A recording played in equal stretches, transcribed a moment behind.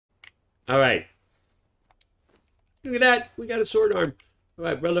All right. Look at that. We got a sword arm. All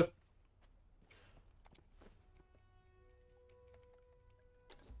right, brother.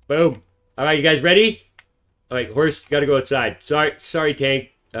 Boom. All right, you guys ready? All right, horse, got to go outside. Sorry,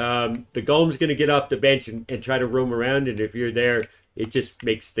 Tank. The golem's going to get off the bench and try to roam around, and if you're there, it just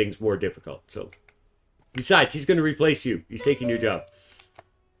makes things more difficult. So, besides, he's going to replace you. He's taking your job.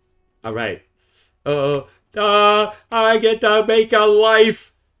 All right. I get to make a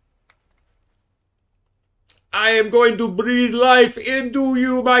life. I am going to breathe life into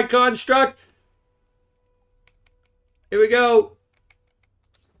you, my construct. Here we go.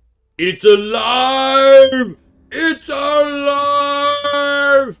 It's alive! It's alive!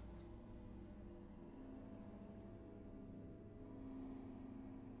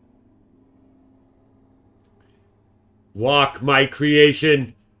 Walk, my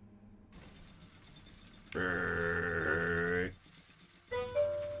creation.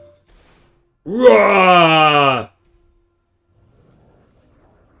 Roar!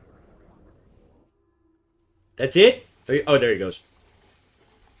 That's it? Oh, there he goes.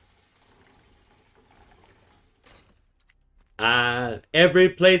 Every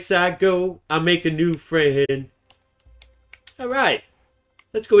place I go, I make a new friend. All right.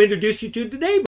 Let's go introduce you to the neighbor.